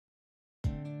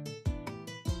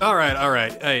All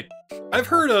right. Hey, I've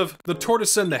heard of the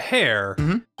tortoise and the hare.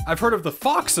 Mm-hmm. I've heard of the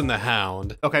fox and the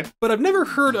hound. Okay. But I've never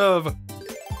heard of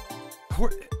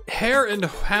hare and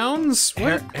hounds.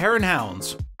 What? Hare and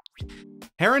Hounds.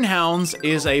 Hare and Hounds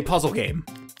is a puzzle game.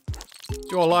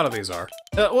 Well, a lot of these are.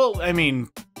 Well, I mean,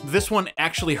 this one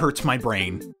actually hurts my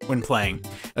brain when playing.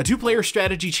 A two-player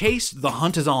strategy chase, the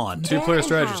hunt is on. Two-player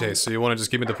strategy chase, so you want to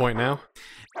just give me the point now?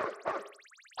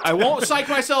 I won't psych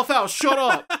myself out, shut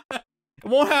up! It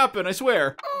won't happen, I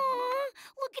swear. Aw,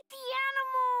 look at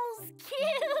the animals!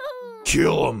 Cute!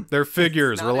 Kill them. They're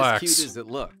figures, It's not relax. as cute as it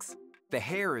looks. The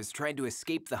hare is trying to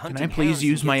escape the hunting Can I please hounds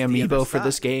use and my get to the amiibo other for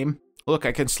this side. game? Look,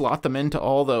 I can slot them into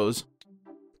all those.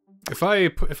 If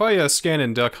I scan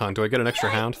in Duck Hunt, do I get an extra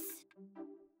hound?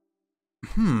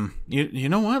 You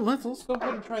know what? Let's go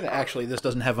ahead and try that. Actually, this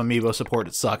doesn't have amiibo support.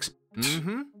 It sucks.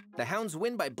 Mm-hmm. The hounds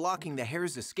win by blocking the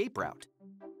hare's escape route.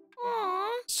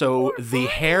 Aw, So poor the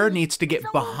hare bunny. needs to get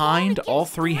Someone behind against all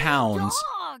three stray hounds.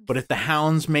 dogs. But if the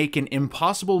hounds make an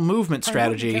impossible movement I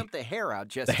wouldn't strategy, count the hare out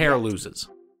just the hare yet. loses.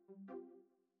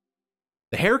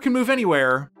 The hare can move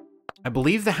anywhere. I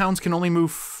believe the hounds can only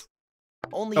move.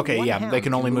 Only Okay, one yeah, hound they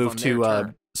can only move on to their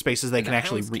turn, spaces they and can the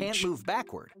actually hounds reach. Can't move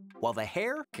backward, while the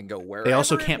hare can go wherever They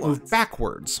also it can't move wants.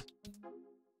 backwards.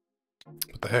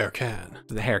 But the hare can.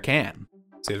 The hare can.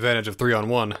 It's the advantage of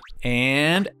 3-on-1.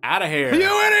 And out of here. You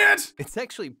idiot! It's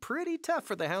actually pretty tough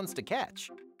for the hounds to catch.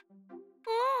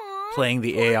 Aw, Playing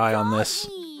the poor AI on this.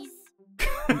 doggies.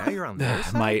 Now you're on their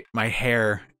side. My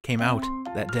hair came out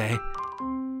that day.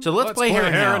 So let's play play Hare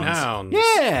and Hare Hounds. and Hounds.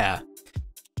 Yeah.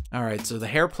 All right. So the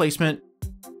hair placement,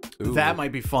 Ooh. that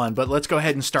might be fun, but let's go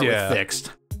ahead and start Yeah. with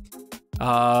fixed.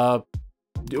 Who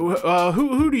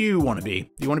do you want to be? Do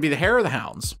you want to be the hare or the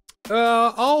hounds?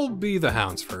 I'll be the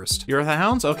hounds first. You're the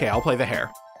hounds? Okay, I'll play the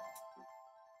hare.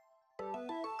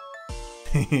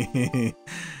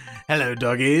 Hello,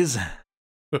 doggies.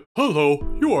 Hello,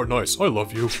 you are nice. I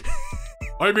love you.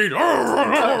 I mean,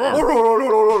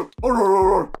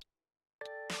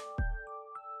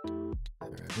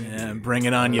 Yeah, bring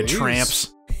it on, you He's-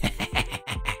 tramps.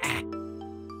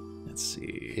 Let's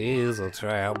see. he's a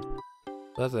tramp.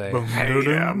 That's a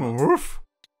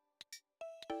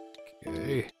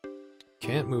okay.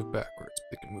 Can't move backwards,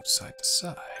 but they can move side to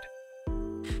side.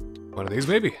 One of these,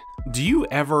 maybe. Do you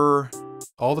ever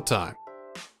All the time.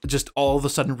 just all of a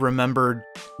sudden remember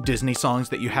Disney songs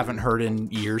that you haven't heard in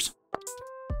years?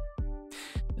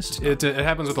 This is It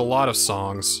happens with a lot of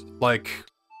songs, like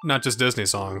not just Disney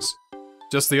songs.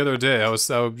 Just the other day, I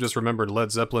just remembered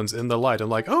Led Zeppelin's "In the Light." I'm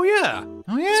like, oh yeah,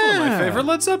 oh yeah, it's one of my favorite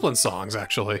Led Zeppelin songs,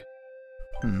 actually.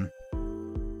 Hmm.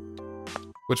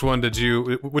 Which one did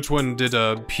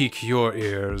pique your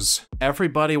ears?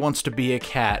 Everybody Wants to Be a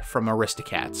Cat from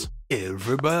Aristocats.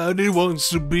 Everybody wants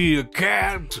to be a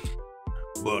cat,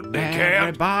 but they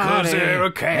can't because they're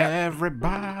a cat.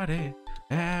 Everybody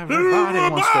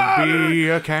wants to be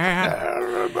a cat.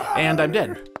 And I'm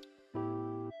dead.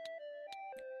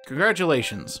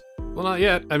 Congratulations. Well, not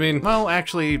yet. I mean, Well,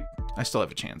 actually, I still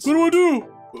have a chance. what do I do?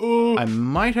 I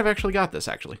might have actually got this,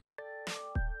 actually.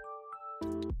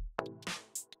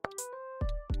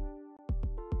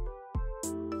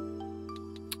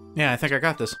 Yeah, I think I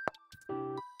got this.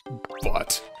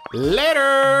 But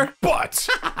Later! But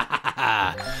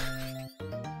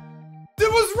it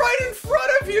was right in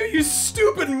front of you, you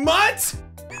stupid mutt!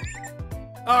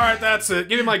 Alright, that's it.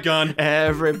 Give me my gun.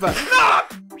 Everybody.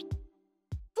 Stop!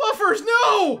 Fluffers,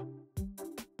 no!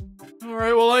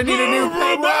 Alright, well, I need a new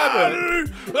pet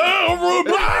rabbit.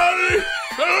 Everybody!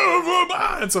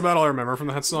 That's about all I remember from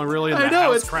that song, really. And I the know,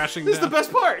 house it's crashing This is the down.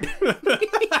 best part.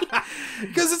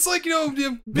 Because it's like, you know,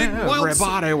 big wild.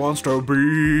 Everybody wants to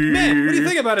be. Man, what do you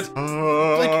think about it?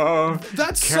 Like,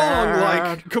 That song, like,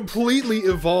 cat. completely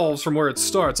evolves from where it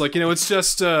starts. Like, you know, it's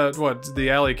just, what, the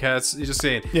Alley Cats, he's just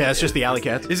saying. Yeah, it's just the alley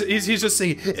cat. He's just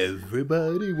saying,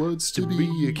 everybody wants to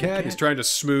be a cat. He's trying to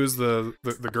smooth the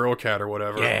girl cat or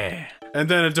whatever. Yeah. And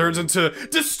then it turns into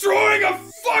destroying a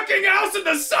fucking house in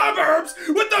the suburbs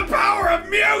with the power of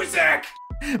music!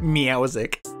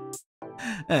 Meowsic.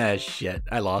 Ah, shit.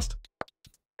 I lost.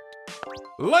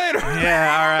 Later!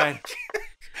 Yeah, alright.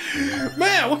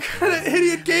 Man, what kind of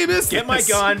idiot game is this? Get my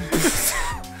gun.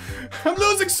 I'm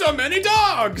losing so many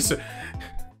dogs! No,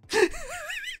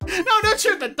 don't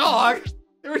shoot the dog.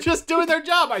 They were just doing their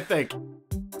job, I think.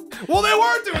 Well, they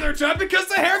weren't doing their job because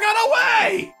the hare got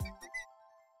away!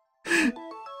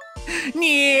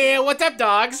 Yeah, what's up,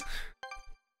 dogs?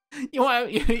 You want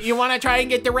to try and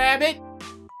get the rabbit?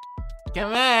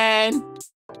 Come on.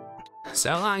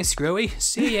 So long, Screwy.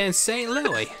 See you in St.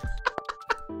 Louis.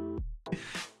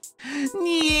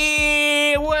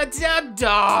 Yeah, what's up,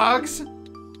 dogs?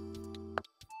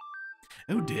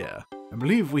 Oh dear. I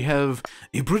believe we have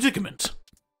a predicament.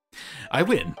 I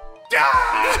win.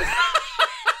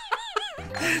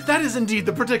 That is indeed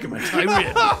the predicament. I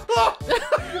win.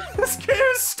 This game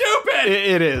is stupid!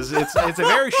 It is. It's a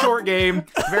very short game,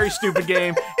 very stupid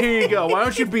game. Here you go. Why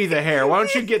don't you be the Hare? Why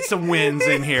don't you get some wins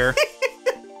in here?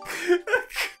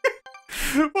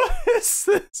 What is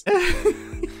this?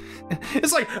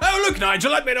 It's like, oh look,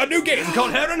 Nigel, I made a new game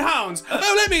called Hare and Hounds.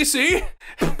 Oh, let me see.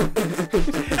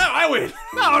 Oh, I win.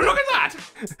 Oh, look at that.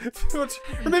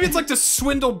 Or maybe it's like to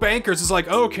swindle bankers. It's like,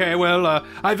 okay, well,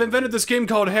 I've invented this game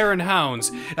called Hare and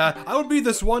Hounds. I will be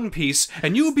this one piece,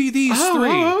 and you'll be these three.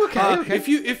 Oh, okay, okay.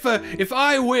 If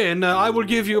I win, I will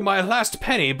give you my last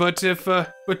penny. But well,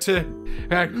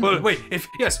 wait.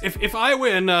 If I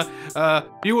win,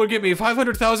 you will give me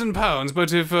 £500,000.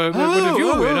 But if you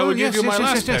win, I will give you my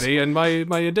last penny and my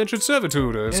indentured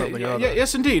servitude or something.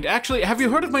 Yes, indeed. Actually, have you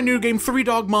heard of my new game, Three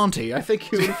Dog Monty? I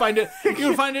think you will find it.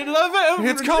 You'll find it.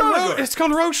 It's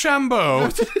called Rochambeau.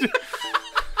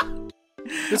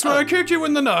 It's where I kick you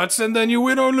in the nuts and then you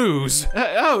win or lose.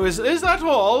 Is that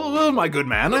all? Well, my good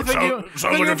man, I think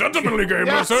sounds like a gentlemanly game,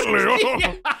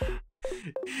 certainly.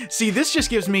 See, this just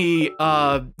gives me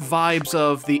vibes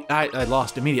of the. I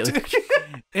lost immediately.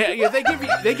 Yeah, they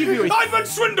give you. I've been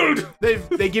swindled.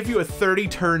 They give you a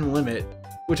 30-turn limit,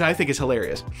 which I think is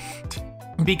hilarious.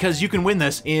 Because you can win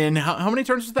this in how many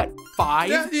turns was that? 5?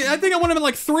 Yeah, I think I won him in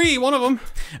like 3. One of them.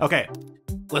 Okay,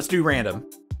 let's do random.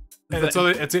 And it's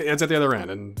at the other end,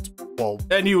 and well,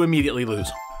 and you immediately lose.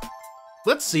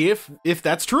 Let's see if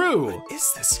that's true. What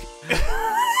is this?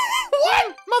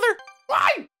 What, mother?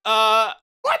 Why?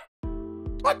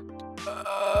 What?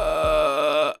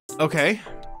 Okay.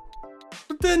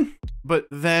 But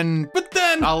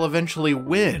then I'll eventually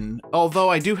win. Although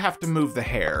I do have to move the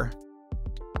Hare.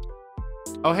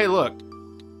 Oh, hey, look.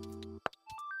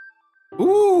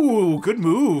 Ooh, good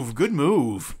move, good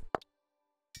move.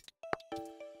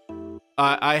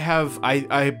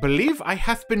 I believe I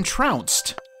have been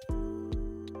trounced.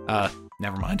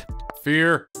 Never mind.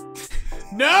 Fear.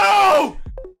 No!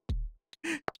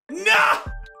 No!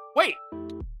 Wait.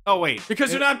 Oh, wait.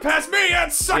 Because you're not past me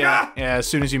yet, sucker! Yeah, as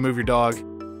soon as you move your dog.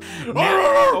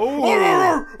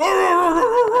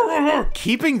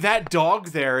 Keeping that dog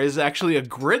there is actually a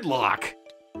gridlock.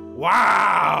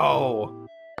 Wow!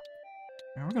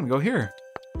 Now we're gonna go here.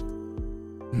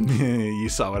 You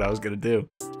saw what I was gonna do.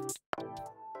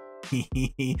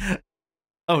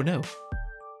 Oh no.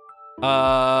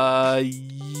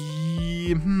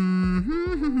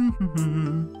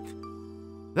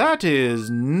 That is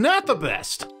not the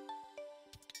best.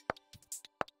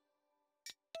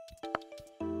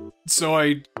 So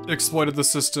I exploited the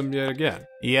system yet again.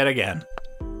 Yet again.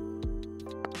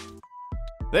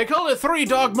 They call it Three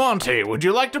Dog Monty. Would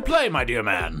you like to play, my dear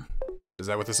man? Is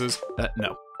that what this is?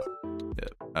 No.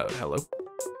 Hello?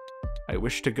 I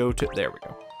wish to go to... There we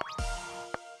go.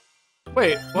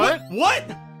 Wait, what? What?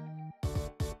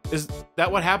 Is that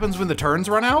what happens when the turns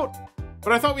run out?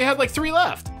 But I thought we had like 3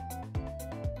 left.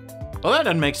 Well, that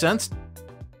doesn't make sense.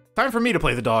 Time for me to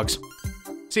play the dogs.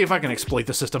 See if I can exploit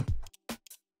the system.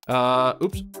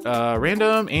 Oops.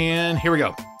 Random, and here we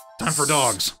go. Time for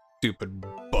dogs. Stupid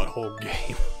butthole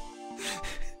game.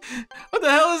 What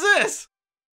the hell is this?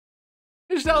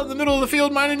 You're just out in the middle of the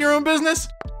field minding your own business?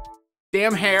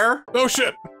 Damn Hare. Oh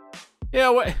shit. Yeah,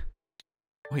 what?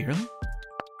 Wait, really?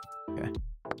 Okay.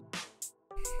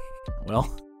 Well.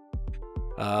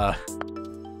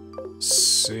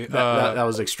 See, that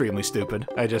was extremely stupid.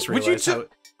 I just realized how...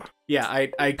 Yeah,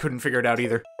 I couldn't figure it out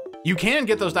either. You can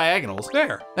get those diagonals.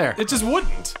 There. It just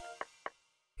wouldn't.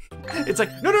 It's like,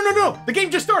 no. The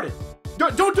game just started.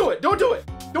 Don't do it. Don't do it.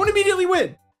 Don't immediately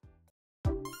win.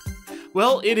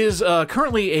 Well, it is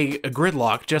currently a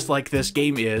gridlock, just like this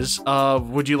game is.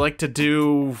 Would you like to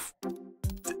do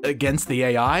against the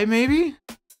AI, maybe?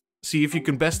 See if you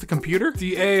can best the computer?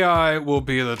 The AI will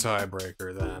be the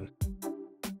tiebreaker then.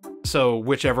 So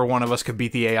whichever one of us can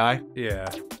beat the AI? Yeah.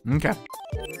 Okay.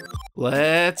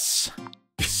 Let's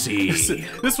see.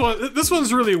 This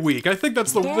one's really weak. I think this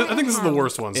is the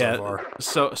worst one so far.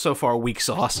 So far, weak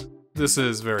sauce. This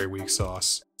is very weak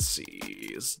sauce. Let's see.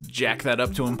 Let's jack that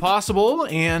up to impossible,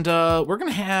 and we're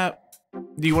gonna have.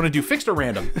 Do you want to do fixed or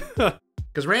random?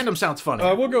 Because random sounds funny.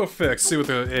 We'll go fixed. See what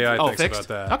the AI thinks fixed?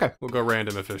 about that. Okay. We'll go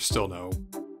random if there's still no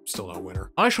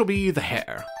winner. I shall be the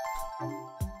Hare.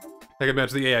 I can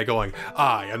imagine the AI going,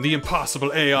 I am the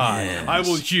impossible AI. Yes. I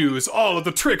will use all of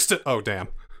the tricks to... Oh, damn.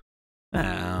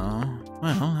 Oh,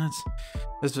 well,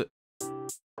 that's a...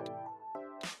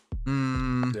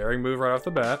 Daring move right off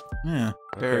the bat. Yeah,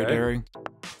 very Okay. daring.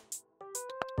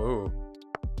 Ooh.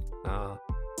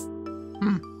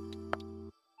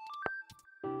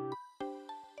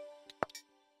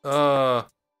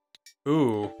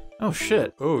 Ooh. Oh,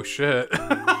 shit. Oh, shit.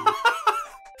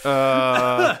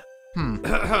 Hmm.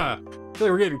 I feel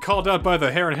like we're getting called out by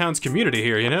the Hare and Hounds community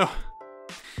here, you know?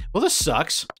 Well, this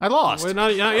sucks. I lost. Wait,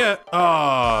 not yet.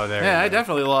 Oh, there Yeah, you I go.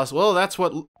 definitely lost. Well, that's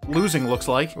what losing looks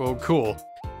like. Oh, cool.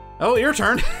 Oh, your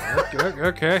turn.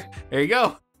 Okay. There you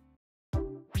go.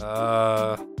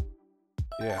 Yeah.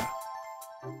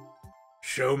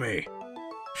 Show me.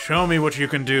 Show me what you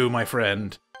can do, my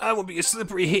friend. I will be a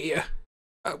slippery hare.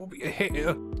 I will be a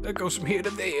hare that goes from here to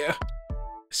there.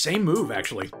 Same move,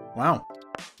 actually. Wow.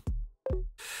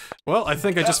 Well, I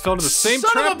think I just fell into the same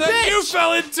son of trap a that you bitch!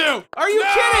 fell into! Are you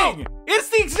No! kidding? It's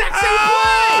the exact same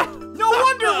play! No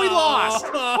wonder we lost!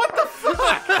 What the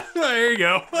fuck? There you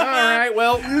go. Alright,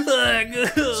 well.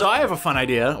 So I have a fun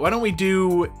idea. Why don't we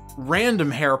do random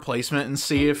hair placement and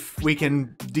see if we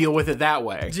can deal with it that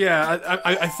way? Yeah,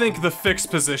 I think the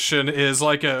fixed position is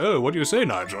like a, oh, what do you say,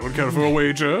 Nigel? Care for a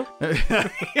wager?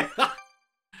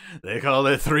 They call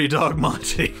it Three Dog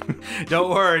Monty. Don't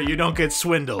worry, you don't get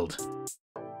swindled.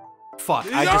 Fuck,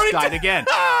 I just already died again.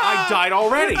 I died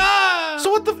already. So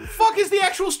what the fuck is the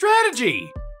actual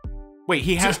strategy? Wait,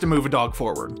 he has to move a dog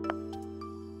forward.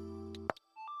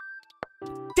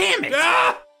 Damn it!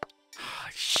 Ah!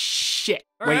 Shit.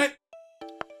 All Wait. right.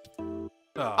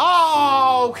 Oh.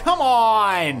 Oh, come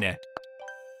on!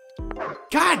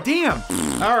 God damn.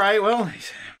 All right, well,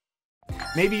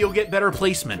 maybe you'll get better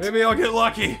placement. Maybe I'll get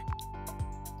lucky.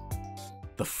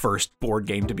 The first board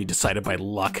game to be decided by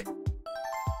luck.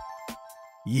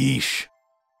 Yeesh.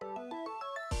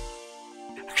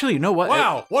 Actually, you know what?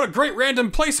 Wow, what a great random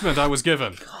placement I was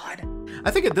given. God. I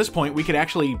think at this point we could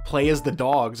actually play as the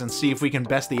dogs and see if we can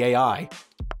best the AI.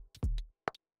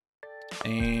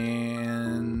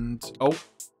 And... oh.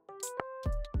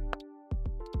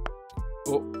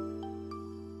 Oh.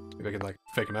 Maybe I could, like,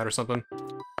 fake him out or something.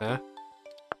 Huh?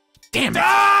 Damn it!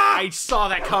 Ah! I saw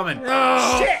that coming.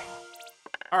 Oh. Shit!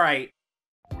 Alright.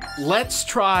 Let's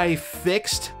try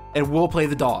fixed, and we'll play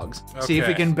the dogs. See if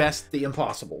we Okay. can best the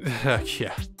impossible.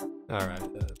 Yeah. All right.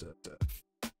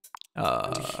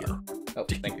 Oh,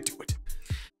 thank you.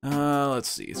 Let's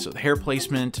see. So the hair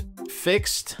placement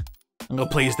fixed. I'm gonna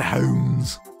play as the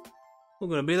Hounds. We're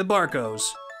gonna be the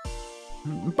Barcos.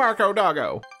 Barco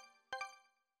Doggo.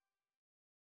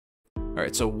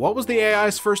 Alright, so what was the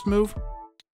AI's first move?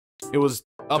 It was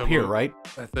up To here, move. right?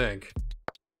 I think.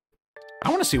 I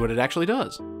want to see what it actually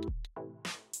does.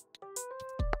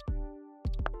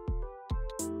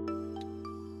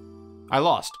 I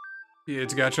lost. Yeah,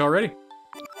 it's got you already.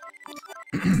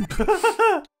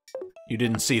 You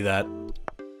didn't see that.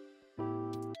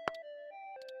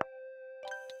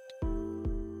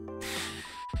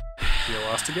 You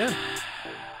lost again.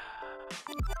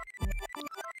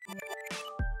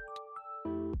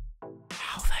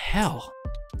 How the hell?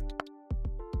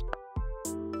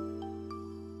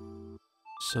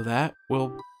 So that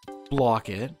will block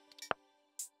it.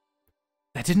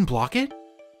 That didn't block it?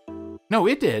 No,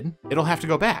 it did. It'll have to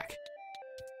go back.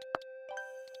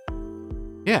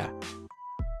 Yeah.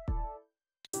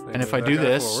 And if I do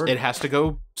this, it has to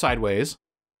go sideways.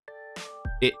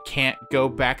 It can't go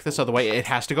back this other way. It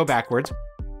has to go backwards.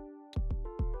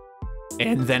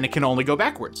 And then it can only go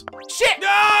backwards. Shit!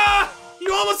 Ah!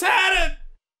 You almost had it!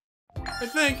 I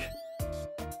think.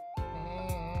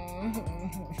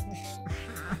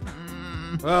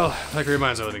 Well, like it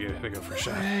reminds me, let me go for a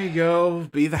shot. There you go.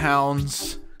 Be the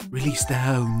Hounds. Release the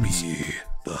Hounds. Be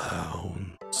the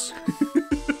Hounds.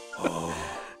 Oh,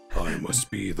 I must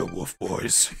be the Wolf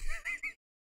Boys.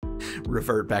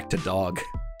 Revert back to dog.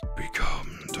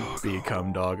 Become dog.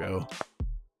 Become doggo.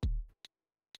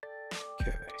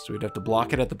 Okay, So we'd have to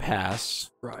block it at the pass.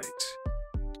 right.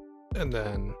 And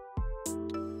then...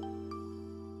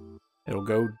 It'll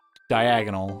go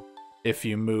diagonal. If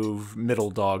you move middle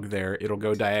dog there, it'll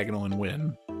go diagonal and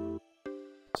win.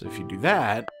 So if you do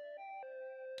that...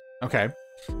 Okay.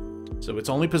 So its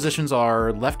only positions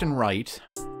are left and right.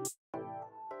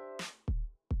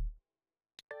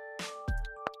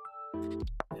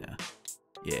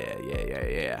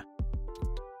 Yeah.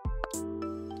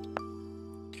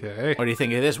 Okay. What do you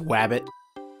think of this, Wabbit?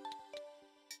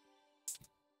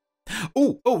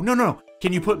 Oh, no.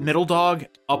 Can you put middle dog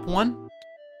up one?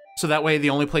 So that way the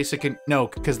only place it can... No,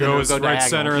 because then it'll Goes go right diagonal.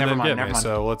 center and Never then mind, get never me. mind.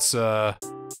 So let's,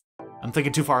 I'm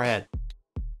thinking too far ahead.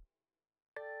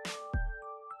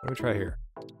 let me try here.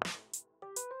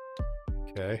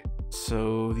 Okay.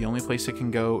 So the only place it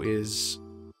can go is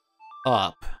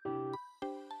up.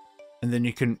 And then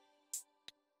you can...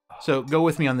 So go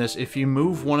with me on this. If you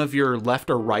move one of your left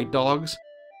or right dogs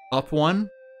up one,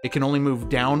 it can only move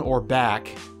down or back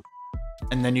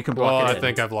and then you can block Well, it I in.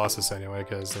 think I've lost this anyway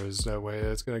because there's no way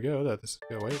it's gonna go. That this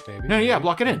go wait maybe. No, yeah, maybe,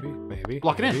 block it in. Maybe.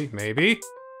 Block it in. Maybe.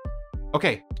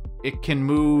 Okay, it can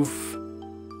move.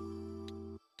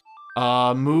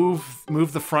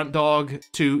 Move the front dog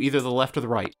to either the left or the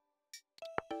right.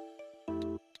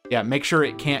 Yeah, make sure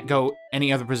it can't go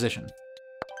any other position.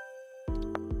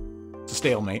 It's a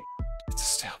stalemate. It's a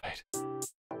stalemate.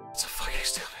 It's a fucking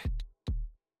stalemate.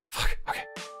 Fuck. Okay.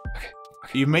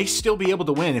 You may still be able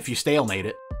to win if you stalemate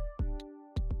it.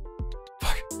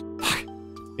 Fuck.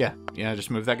 Yeah,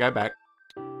 just move that guy back.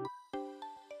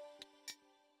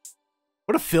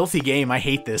 What a filthy game. I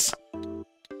hate this.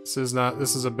 This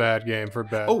is a bad game for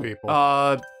bad people.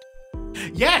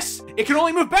 Yes! It can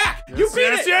only move back! Yes, You beat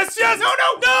yes, it! yes, yes! No!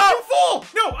 You fool!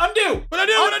 No, undo! What I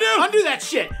do? Undo that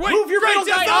shit! Wait, move your wait, middle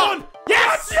guy that's up! on!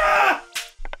 Yes! Yeah!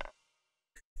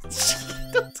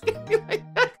 Don't scare me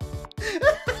like that.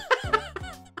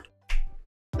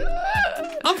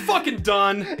 I'm fucking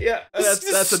done. Yeah, This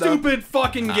that's enough. stupid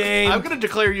fucking game. I'm gonna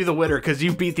declare you the winner because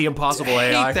you beat the impossible I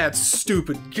AI. hate that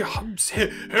stupid.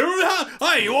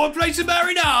 Hey, you want to play some Hare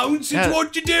and Hounds? Yeah.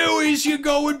 What you do is you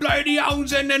go and play the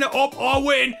Hounds, and then I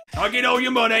win. I get all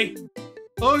your money.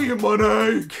 All your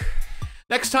money!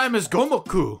 Next time is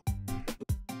Gomoku.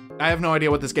 I have no idea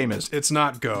what this game is. It's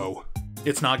not Go.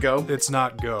 It's not Go? It's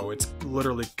not Go. It's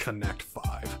literally Connect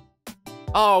 5.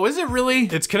 Oh, is it really?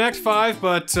 It's Connect 5,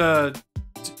 but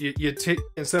you take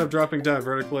instead of dropping down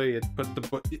vertically, it put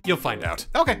the. You'll find out.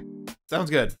 Okay, sounds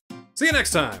good. See you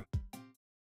next time.